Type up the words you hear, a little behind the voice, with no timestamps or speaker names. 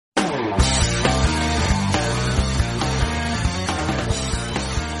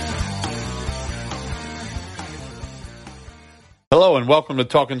Hello and welcome to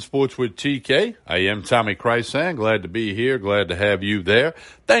Talking Sports with TK. I am Tommy Krysan. Glad to be here. Glad to have you there.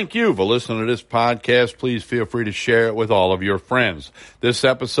 Thank you for listening to this podcast. Please feel free to share it with all of your friends. This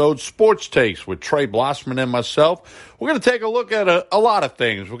episode, Sports Takes with Trey Blossman and myself. We're going to take a look at a lot of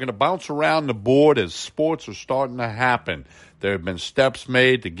things. We're going to bounce around the board as sports are starting to happen. There have been steps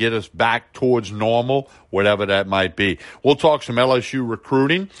made to get us back towards normal, whatever that might be. We'll talk some LSU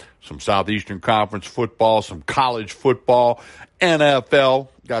recruiting, some Southeastern Conference football, some college football, NFL.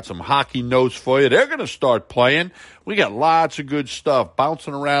 Got some hockey notes for you. They're going to start playing. We got lots of good stuff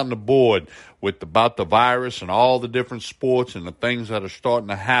bouncing around the board about the virus and all the different sports and the things that are starting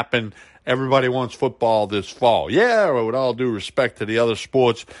to happen. Everybody wants football this fall. Yeah, with all due respect to the other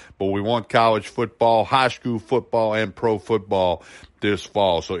sports, but we want college football, high school football, and pro football this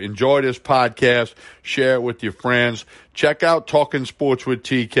fall. So enjoy this podcast. Share it with your friends. Check out Talking Sports with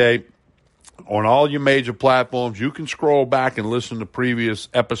TK on all your major platforms. You can scroll back and listen to previous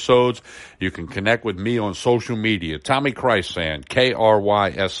episodes. You can connect with me on social media. Tommy Krysan,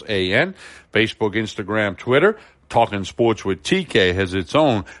 Krysan, Facebook, Instagram, Twitter. Talking Sports with TK has its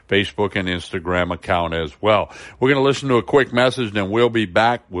own Facebook and Instagram account as well. We're going to listen to a quick message, then we'll be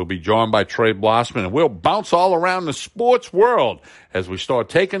back. We'll be joined by Trey Blossman, and we'll bounce all around the sports world as we start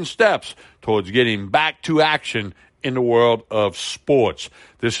taking steps towards getting back to action in the world of sports.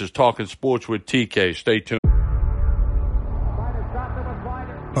 This is Talking Sports with TK. Stay tuned.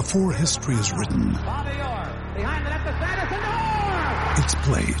 Before history is written, it's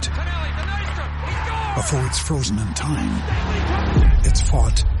played. Before it's frozen in time, it's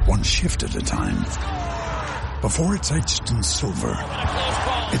fought one shift at a time. Before it's etched in silver,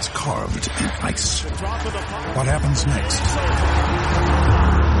 it's carved in ice. What happens next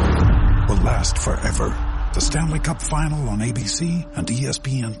will last forever. The Stanley Cup Final on ABC and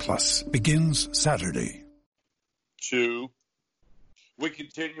ESPN Plus begins Saturday. We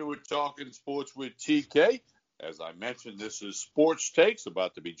continue with Talking Sports with TK. As I mentioned, this is Sports Takes,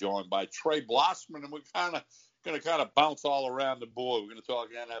 about to be joined by Trey Blossman, and we're going to bounce all around the board. We're going to talk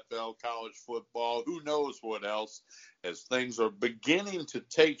NFL, college football, who knows what else, as things are beginning to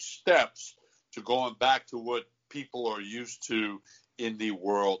take steps to going back to what people are used to in the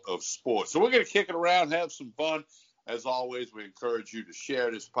world of sports. So we're going to kick it around, have some fun. As always, we encourage you to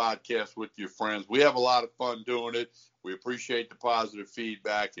share this podcast with your friends. We have a lot of fun doing it. We appreciate the positive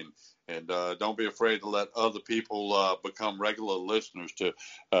feedback, and don't be afraid to let other people become regular listeners to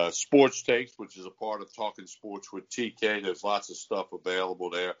Sports Takes, which is a part of Talking Sports with TK. There's lots of stuff available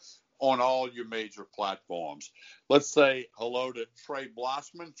there on all your major platforms. Let's say hello to Trey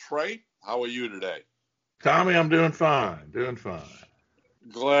Blossman. Trey, how are you today? Tommy, I'm doing fine.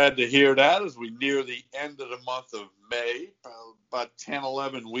 Glad to hear that as we near the end of the month of May, about 10,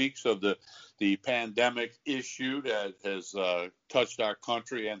 11 weeks of the pandemic issue that has touched our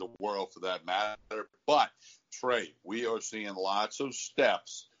country and the world for that matter. But, Trey, we are seeing lots of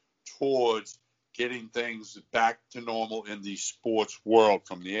steps towards getting things back to normal in the sports world,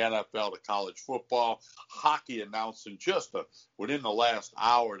 from the NFL to college football. Hockey announcing just within the last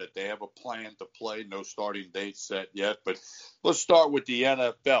hour that they have a plan to play. No starting date set yet. But let's start with the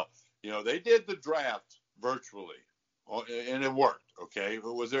NFL. You know, they did the draft virtually, and it worked, okay?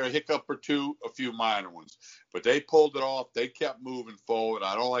 Was there a hiccup or two? A few minor ones. But they pulled it off. They kept moving forward.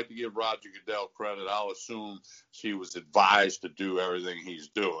 I don't like to give Roger Goodell credit. I'll assume he was advised to do everything he's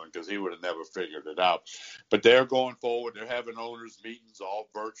doing, because he would have never figured it out. But they're going forward. They're having owners' meetings all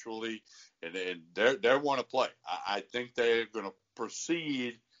virtually, and they want to play. I think they're going to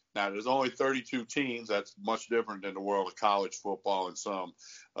proceed. Now, there's only 32 teams. That's much different than the world of college football and some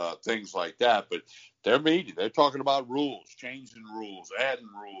things like that. But they're meeting. They're talking about rules, changing rules, adding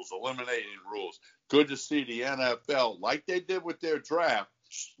rules, eliminating rules. Good to see the NFL, like they did with their draft,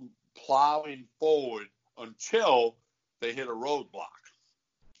 plowing forward until they hit a roadblock.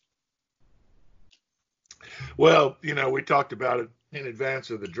 Well, you know, we talked about it in advance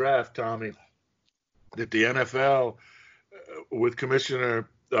of the draft, Tommy, that the NFL, with Commissioner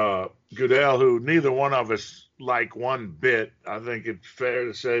Goodell, who neither one of us like one bit, I think it's fair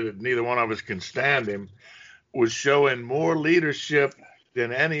to say that neither one of us can stand him, was showing more leadership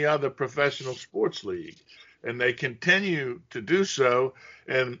than any other professional sports league. And they continue to do so.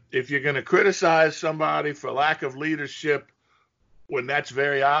 And if you're going to criticize somebody for lack of leadership when that's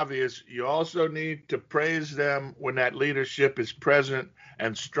very obvious, you also need to praise them when that leadership is present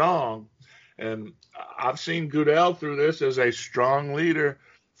and strong. And I've seen Goodell through this as a strong leader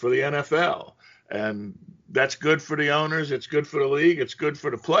for the NFL. And that's good for the owners. It's good for the league. It's good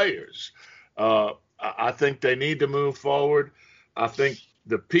for the players. I think they need to move forward. I think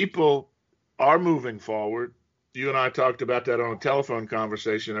the people are moving forward. you and I talked about that on a telephone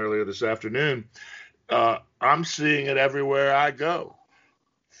conversation earlier this afternoon. I'm seeing it everywhere I go.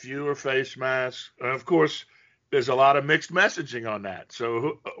 Fewer face masks. And of course, there's a lot of mixed messaging on that.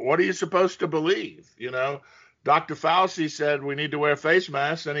 So what are you supposed to believe? Dr. Fauci said we need to wear face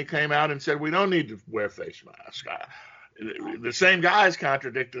masks, and he came out and said we don't need to wear face masks. The same guy is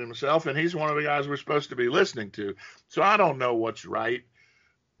contradicting himself, and he's one of the guys we're supposed to be listening to. So I don't know what's right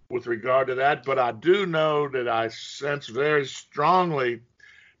with regard to that, but I do know that I sense very strongly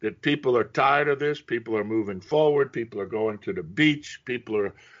that people are tired of this. People are moving forward. People are going to the beach. People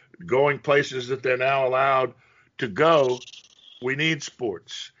are going places that they're now allowed to go. We need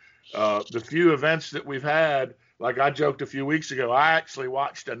sports. The few events that we've had, like I joked a few weeks ago, I actually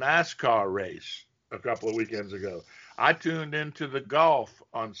watched a NASCAR race a couple of weekends ago. I tuned into the golf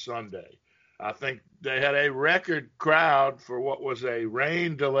on Sunday. I think they had a record crowd for what was a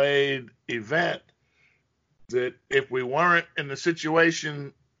rain-delayed event that if we weren't in the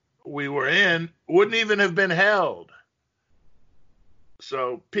situation we were in, wouldn't even have been held.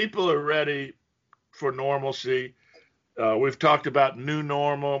 So people are ready for normalcy. We've talked about new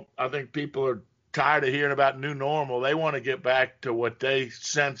normal. I think people are tired of hearing about new normal. They want to get back to what they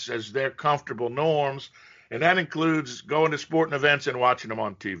sense as their comfortable norms, and that includes going to sporting events and watching them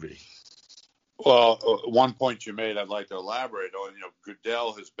on TV. Well, one point you made I'd like to elaborate on.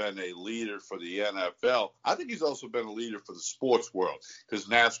 Goodell has been a leader for the NFL. I think he's also been a leader for the sports world because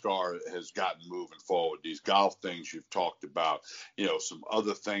NASCAR has gotten moving forward. These golf things you've talked about, some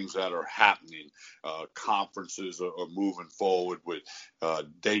other things that are happening. Conferences are moving forward with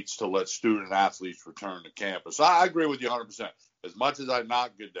dates to let student athletes return to campus. I agree with you 100%. As much as I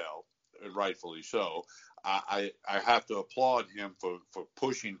knock Goodell, and rightfully so, I have to applaud him for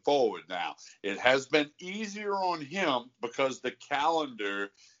pushing forward now. It has been easier on him because the calendar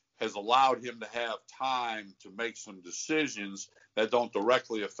has allowed him to have time to make some decisions that don't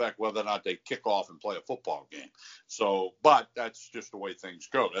directly affect whether or not they kick off and play a football game. So, but that's just the way things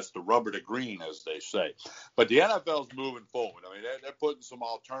go. That's the rubber to green, as they say. But the NFL's moving forward. I mean, they're putting some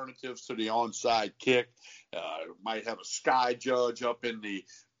alternatives to the onside kick. Might have a sky judge up in the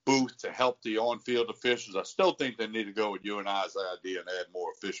booth to help the on-field officials. I still think they need to go with you and I's idea and add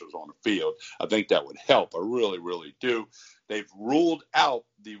more officials on the field. I think that would help. I really, really do. They've ruled out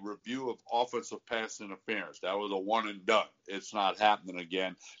the review of offensive pass interference. That was a one and done. It's not happening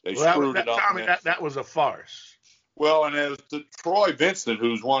again. They screwed it up. Tommy, that was a farce. Well, and as Troy Vincent,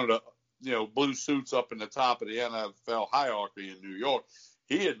 who's one of the blue suits up in the top of the NFL hierarchy in New York,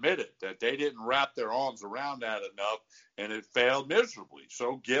 he admitted that they didn't wrap their arms around that enough, and it failed miserably.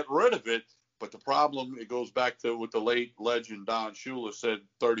 So get rid of it. But the problem, it goes back to what the late legend Don Shula said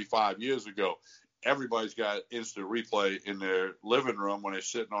 35 years ago. Everybody's got instant replay in their living room when they're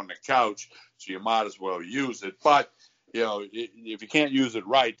sitting on the couch, so you might as well use it. But, if you can't use it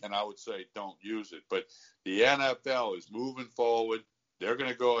right, then I would say don't use it. But the NFL is moving forward. They're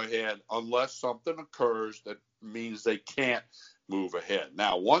going to go ahead unless something occurs that means they can't move ahead.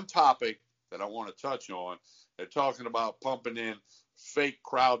 Now, one topic that I want to touch on, they're talking about pumping in fake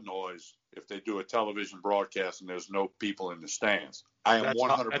crowd noise if they do a television broadcast and there's no people in the stands. I am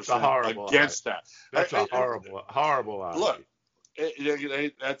 100% against that. That's a horrible idea. Look,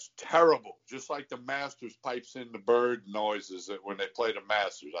 that's terrible. Just like the Masters pipes in the bird noises when they play the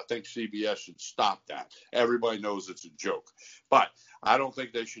Masters. I think CBS should stop that. Everybody knows it's a joke. But I don't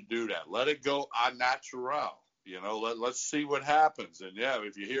think they should do that. Let it go au naturel. Let's see what happens. And,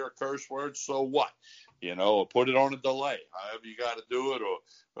 if you hear a curse word, so what? Or put it on a delay. However you got to do it,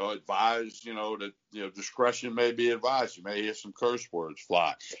 or advise, that, discretion may be advised. You may hear some curse words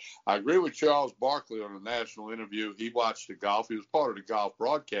fly. I agree with Charles Barkley on a national interview. He watched the golf. He was part of the golf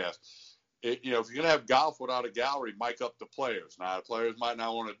broadcast. If you're going to have golf without a gallery, mic up the players. Now, the players might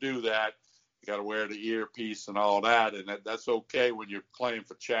not want to do that. You got to wear the earpiece and all that, and that's okay when you're playing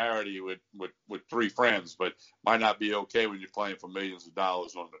for charity with three friends, but might not be okay when you're playing for millions of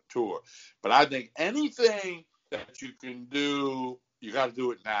dollars on the tour. But I think anything that you can do, you got to do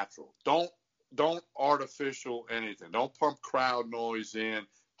it natural. Don't artificial anything. Don't pump crowd noise in,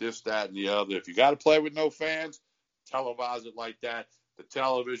 this, that, and the other. If you got to play with no fans, televise it like that. The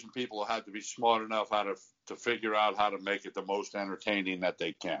television people will have to be smart enough how to figure out how to make it the most entertaining that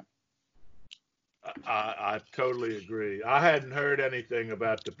they can. I totally agree. I hadn't heard anything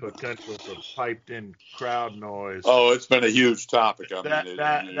about the potential for piped-in crowd noise. Oh, it's been a huge topic.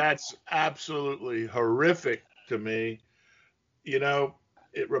 That's absolutely horrific to me.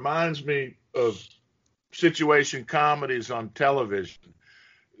 It reminds me of situation comedies on television.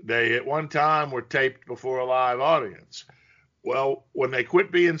 They, at one time, were taped before a live audience. Well, when they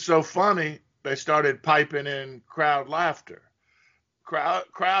quit being so funny, they started piping in crowd laughter.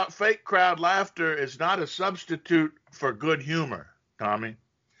 Fake crowd laughter is not a substitute for good humor, Tommy.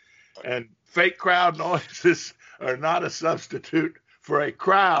 And fake crowd noises are not a substitute for a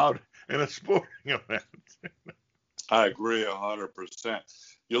crowd in a sporting event. I agree 100%.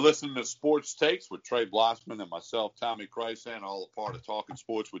 You're listening to Sports Takes with Trey Blossman and myself, Tommy Krysan, all a part of Talking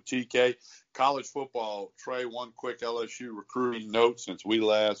Sports with TK. College football, Trey, one quick LSU recruiting note since we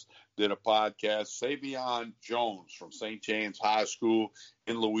last did a podcast. Savion Jones from St. James High School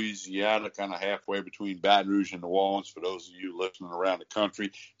in Louisiana, kind of halfway between Baton Rouge and New Orleans, for those of you listening around the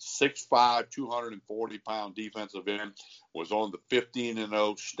country. 6'5", 240-pound defensive end, was on the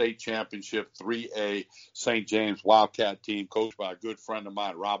 15-0 state championship 3A St. James Wildcat team, coached by a good friend of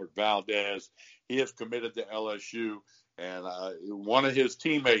mine, Robert Valdez. He has committed to LSU. And one of his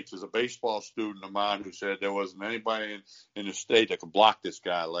teammates is a baseball student of mine who said there wasn't anybody in the state that could block this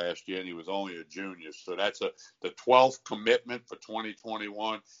guy last year, and he was only a junior. So that's the 12th commitment for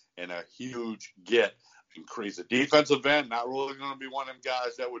 2021 and a huge get increase. The defensive end, not really going to be one of them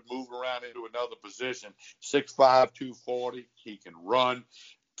guys that would move around into another position. 6'5", 240. He can run.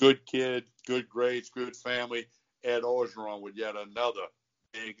 Good kid, good grades, good family. Ed Orgeron with yet another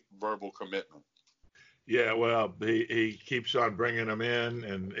big verbal commitment. Yeah, well, he keeps on bringing them in,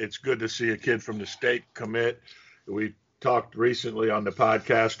 and it's good to see a kid from the state commit. We talked recently on the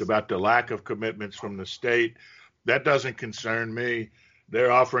podcast about the lack of commitments from the state. That doesn't concern me.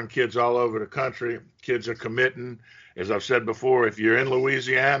 They're offering kids all over the country. Kids are committing. As I've said before, if you're in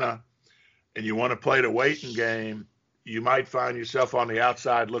Louisiana and you want to play the waiting game, you might find yourself on the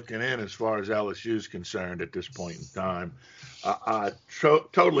outside looking in as far as LSU is concerned at this point in time. I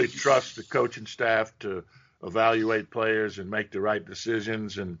totally trust the coaching staff to evaluate players and make the right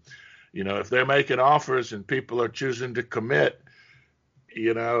decisions. And, you know, if they're making offers and people are choosing to commit,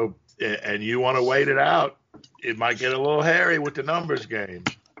 you know, and you want to wait it out, it might get a little hairy with the numbers game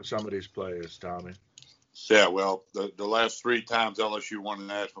for some of these players, Tommy. Yeah, well, the last 3 times LSU won the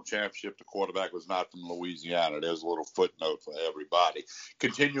national championship, the quarterback was not from Louisiana. There's a little footnote for everybody.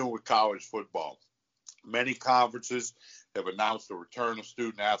 Continuing with college football. Many conferences have announced the return of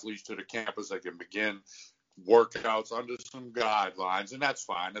student athletes to the campus. They can begin workouts under some guidelines, and that's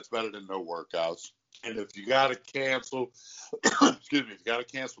fine. That's better than no workouts. And if you got to cancel, if you got to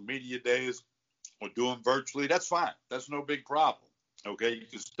cancel media days or do them virtually, that's fine. That's no big problem. Okay, you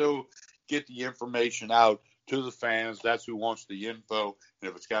can still get the information out to the fans. That's who wants the info. And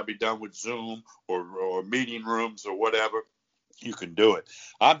if it's got to be done with Zoom or meeting rooms or whatever, you can do it.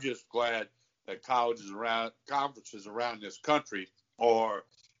 I'm just glad that conferences around this country are,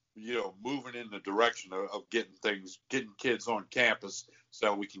 you know, moving in the direction of getting kids on campus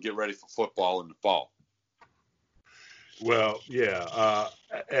so we can get ready for football in the fall. Well, yeah.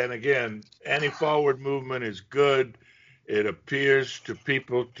 And again, any forward movement is good. It appears to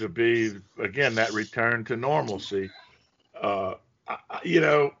people to be, again, that return to normalcy. You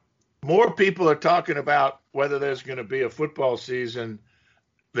know, more people are talking about whether there's going to be a football season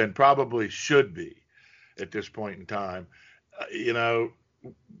than probably should be at this point in time. You know,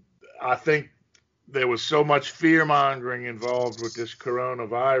 I think there was so much fear-mongering involved with this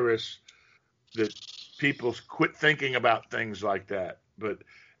coronavirus that people quit thinking about things like that. But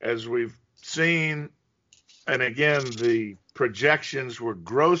as we've seen, and again, the projections were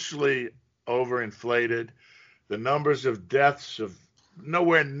grossly overinflated. The numbers of deaths of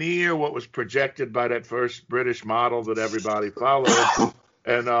nowhere near what was projected by that first British model that everybody followed.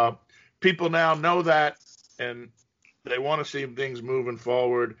 And people now know that, and they want to see things moving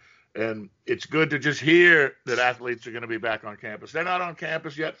forward. And it's good to just hear that athletes are going to be back on campus. They're not on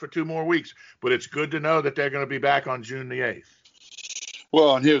campus yet for 2 more weeks, but it's good to know that they're going to be back on June the 8th.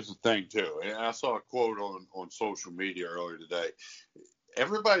 Well, and here's the thing, too. And I saw a quote on social media earlier today.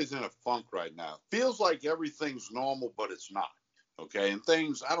 Everybody's in a funk right now. Feels like everything's normal, but it's not. Okay, and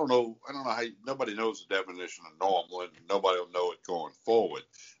things, I don't know how, nobody knows the definition of normal, and nobody will know it going forward,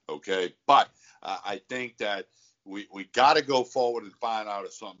 okay? But I think that we got to go forward and find out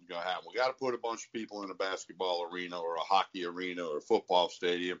if something's going to happen. We got to put a bunch of people in a basketball arena or a hockey arena or a football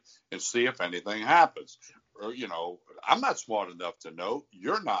stadium and see if anything happens. Or, you know, I'm not smart enough to know.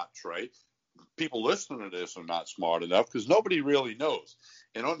 You're not, Trey. People listening to this are not smart enough because nobody really knows.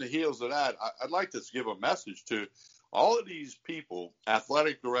 And on the heels of that, I'd like to give a message to all of these people,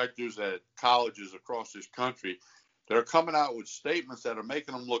 athletic directors at colleges across this country. that are coming out with statements that are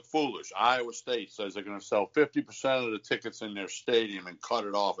making them look foolish. Iowa State says they're going to sell 50% of the tickets in their stadium and cut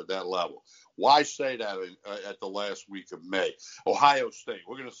it off at that level. Why say that at the last week of May? Ohio State,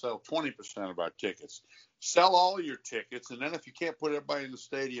 we're going to sell 20% of our tickets. Sell all your tickets, and then if you can't put everybody in the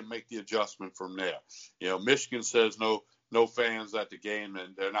stadium, make the adjustment from there. Michigan says no fans at the game,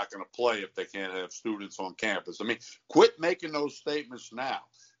 and they're not going to play if they can't have students on campus. I mean, quit making those statements now.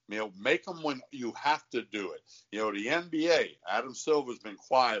 Make them when you have to do it. The NBA, Adam Silver's been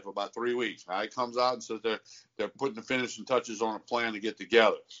quiet for about 3 weeks. Now he comes out and says they're putting the finishing touches on a plan to get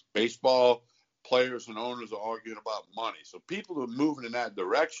together. Baseball players and owners are arguing about money. So people are moving in that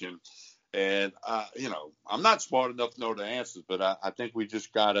direction. And, I'm not smart enough to know the answers, but I think we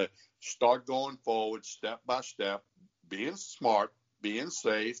just got to start going forward step by step, being smart, being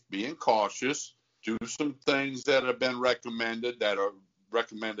safe, being cautious, do some things that have been recommended that are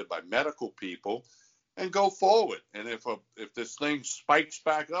recommended by medical people, and go forward. And if this thing spikes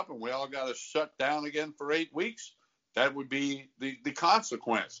back up and we all got to shut down again for 8 weeks, that would be the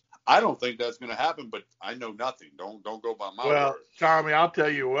consequence. I don't think that's going to happen, but I know nothing. Don't go by my word. Well, Tommy, I'll tell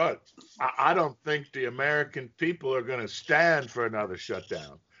you what. I don't think the American people are going to stand for another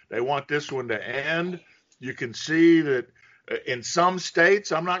shutdown. They want this one to end. You can see that in some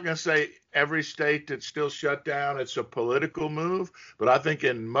states, I'm not going to say every state that's still shut down, it's a political move, but I think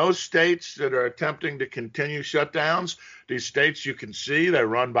in most states that are attempting to continue shutdowns, these states you can see they're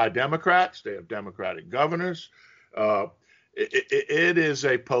run by Democrats. They have Democratic governors. It is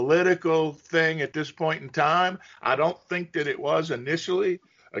a political thing at this point in time. I don't think that it was initially.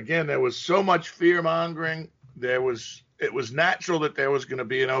 Again, there was so much fear mongering. It was natural that there was going to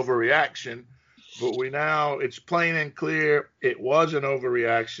be an overreaction, but it's plain and clear it was an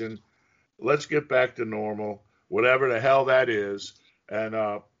overreaction. Let's get back to normal, whatever the hell that is. And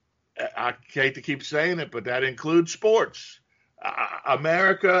I hate to keep saying it, but that includes sports.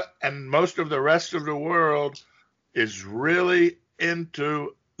 America and most of the rest of the world is really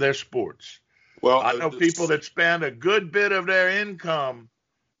into their sports. Well, I know people that spend a good bit of their income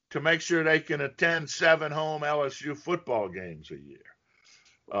to make sure they can attend 7 home LSU football games a year.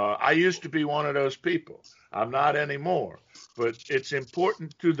 I used to be one of those people. I'm not anymore. But it's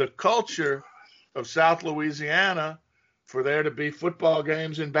important to the culture of South Louisiana for there to be football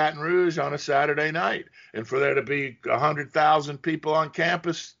games in Baton Rouge on a Saturday night, and for there to be 100,000 people on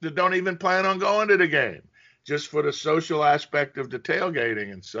campus that don't even plan on going to the game, just for the social aspect of the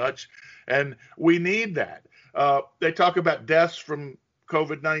tailgating and such. And we need that. They talk about deaths from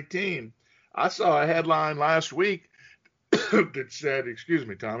COVID-19. I saw a headline last week that said, excuse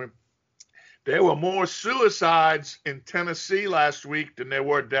me, Tommy, there were more suicides in Tennessee last week than there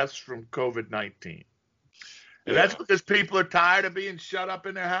were deaths from COVID-19. And that's because people are tired of being shut up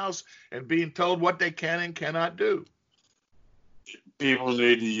in their house and being told what they can and cannot do. People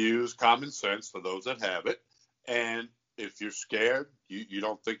need to use common sense for those that have it. And if you're scared, you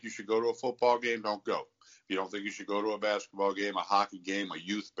don't think you should go to a football game, don't go. If you don't think you should go to a basketball game, a hockey game, a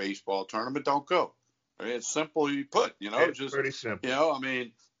youth baseball tournament, don't go. I mean, it's simply put, It's just pretty simple.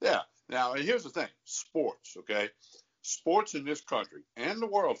 Now, and here's the thing, sports, okay? Sports in this country and the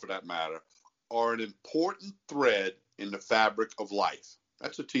world for that matter are an important thread in the fabric of life.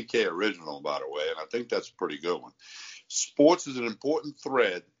 That's a TK original, by the way, and I think that's a pretty good one. Sports is an important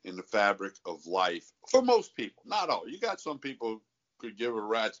thread in the fabric of life for most people, not all. You got some people who could give a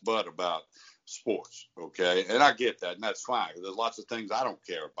rat's butt about sports, okay? And I get that, and that's fine. There's lots of things I don't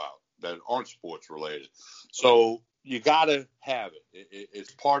care about that aren't sports related. So you got to have it.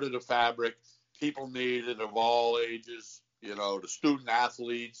 It's part of the fabric. People need it of all ages. The student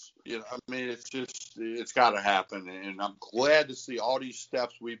athletes, it's got to happen. And I'm glad to see all these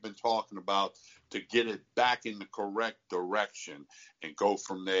steps we've been talking about to get it back in the correct direction and go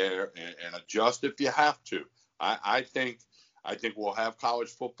from there and adjust if you have to. I think we'll have college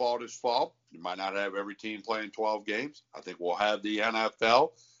football this fall. You might not have every team playing 12 games. I think we'll have the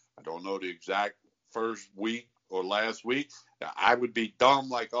NFL. I don't know the exact first week or last week. I would be dumb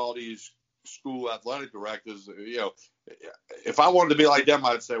like all these school athletic directors. If I wanted to be like them,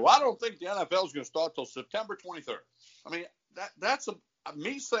 I'd say, well, I don't think the NFL is going to start till September 23rd. I mean, that's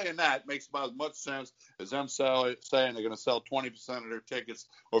me saying that makes about as much sense as them saying they're going to sell 20% of their tickets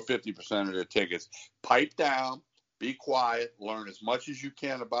or 50% of their tickets. Pipe down, be quiet, learn as much as you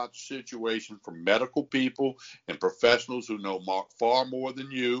can about the situation from medical people and professionals who know far more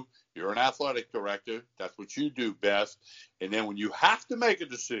than you. You're an athletic director. That's what you do best. And then when you have to make a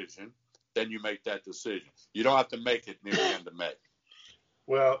decision, then you make that decision. You don't have to make it near the end of May.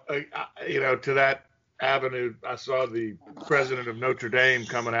 Well, to that avenue, I saw the president of Notre Dame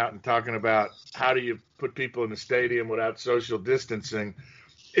coming out and talking about how do you put people in the stadium without social distancing.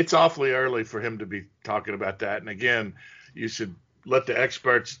 It's awfully early for him to be talking about that. And again, you should let the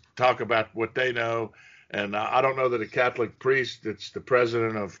experts talk about what they know. And I don't know that a Catholic priest that's the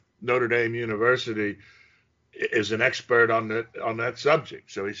president of Notre Dame University is an expert on that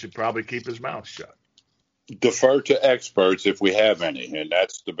subject. So he should probably keep his mouth shut. Defer to experts if we have any, and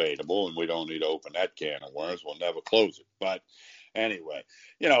that's debatable, and we don't need to open that can of worms. We'll never close it. But anyway,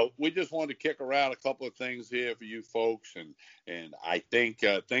 we just wanted to kick around a couple of things here for you folks, and I think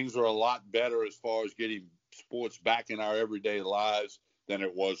things are a lot better as far as getting sports back in our everyday lives than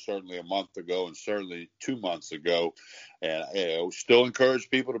it was certainly a month ago and certainly 2 months ago. And still encourage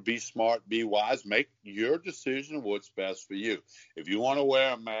people to be smart, be wise, make your decision of what's best for you. If you want to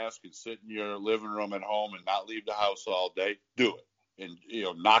wear a mask and sit in your living room at home and not leave the house all day, do it and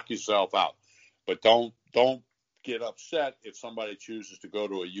knock yourself out. But don't get upset if somebody chooses to go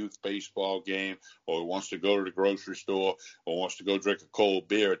to a youth baseball game or wants to go to the grocery store or wants to go drink a cold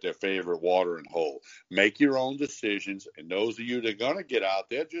beer at their favorite watering hole. Make your own decisions, and those of you that are going to get out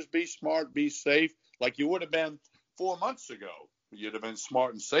there, just be smart, be safe, like you would have been 4 months ago. You'd have been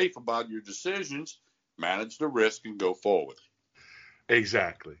smart and safe about your decisions, manage the risk, and go forward.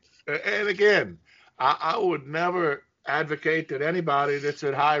 Exactly. And again, I would never advocate that anybody that's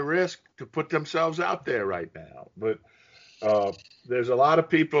at high risk to put themselves out there right now. But there's a lot of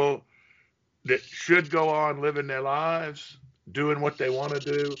people that should go on living their lives, doing what they want to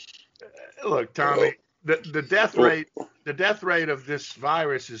do. Look, Tommy, the death rate of this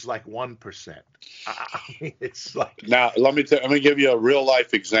virus is like 1%. I mean, it's like. Now, let me give you a real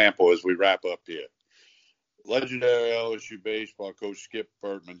life example as we wrap up here. Legendary LSU baseball coach Skip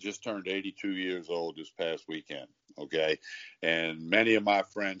Bertman just turned 82 years old this past weekend, okay? And many of my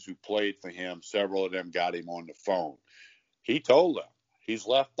friends who played for him, several of them got him on the phone. He told them he's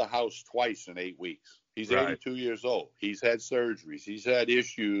left the house twice in 8 weeks. He's right. 82 years old. He's had surgeries. He's had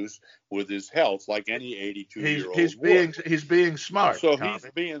issues with his health like any 82-year-old would. He's being smart. So Tommy.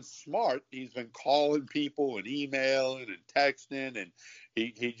 He's being smart. He's been calling people and emailing and texting, and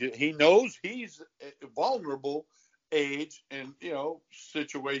he knows he's vulnerable age and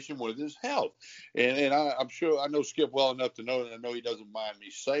situation with his health. And I'm sure I know Skip well enough to know, and I know he doesn't mind me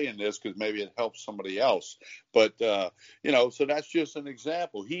saying this because maybe it helps somebody else. But so that's just an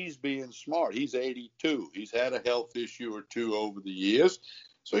example. He's being smart. He's 82. He's had a health issue or two over the years.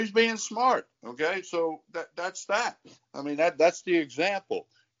 So he's being smart. Okay. So that's that. I mean, that's the example.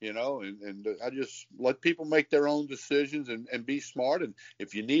 And I just let people make their own decisions and be smart. And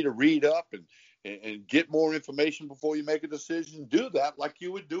if you need to read up and get more information before you make a decision, do that like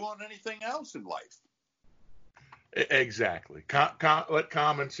you would do on anything else in life. Exactly. Let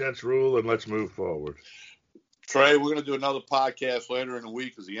common sense rule, and let's move forward. Trey, we're going to do another podcast later in the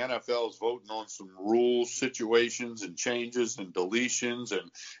week because the NFL is voting on some rules, situations, and changes and deletions.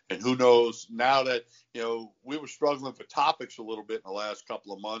 And who knows, now that, we were struggling for topics a little bit in the last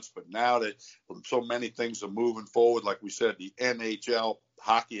couple of months, but now that so many things are moving forward, like we said, the NHL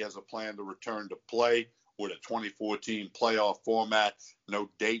hockey has a plan to return to play with a 2014 playoff format. No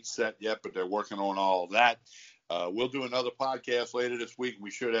date set yet, but they're working on all of that. We'll do another podcast later this week.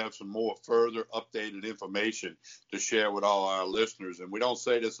 We should have some more further updated information to share with all our listeners. And we don't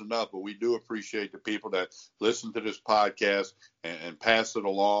say this enough, but we do appreciate the people that listen to this podcast and pass it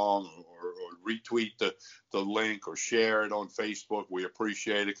along or retweet the link or share it on Facebook. We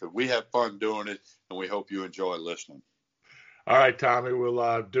appreciate it because we have fun doing it, and we hope you enjoy listening. All right, Tommy,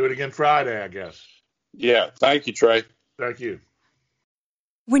 we'll do it again Friday, I guess. Yeah. Thank you, Trey. Thank you.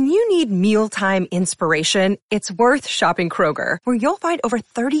 When you need mealtime inspiration, it's worth shopping Kroger, where you'll find over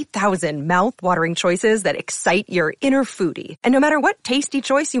 30,000 mouth-watering choices that excite your inner foodie. And no matter what tasty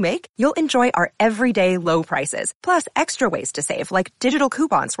choice you make, you'll enjoy our everyday low prices, plus extra ways to save, like digital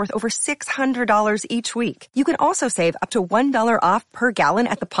coupons worth over $600 each week. You can also save up to $1 off per gallon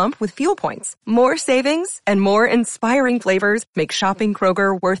at the pump with fuel points. More savings and more inspiring flavors make shopping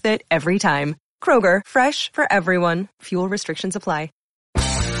Kroger worth it every time. Kroger, fresh for everyone. Fuel restrictions apply.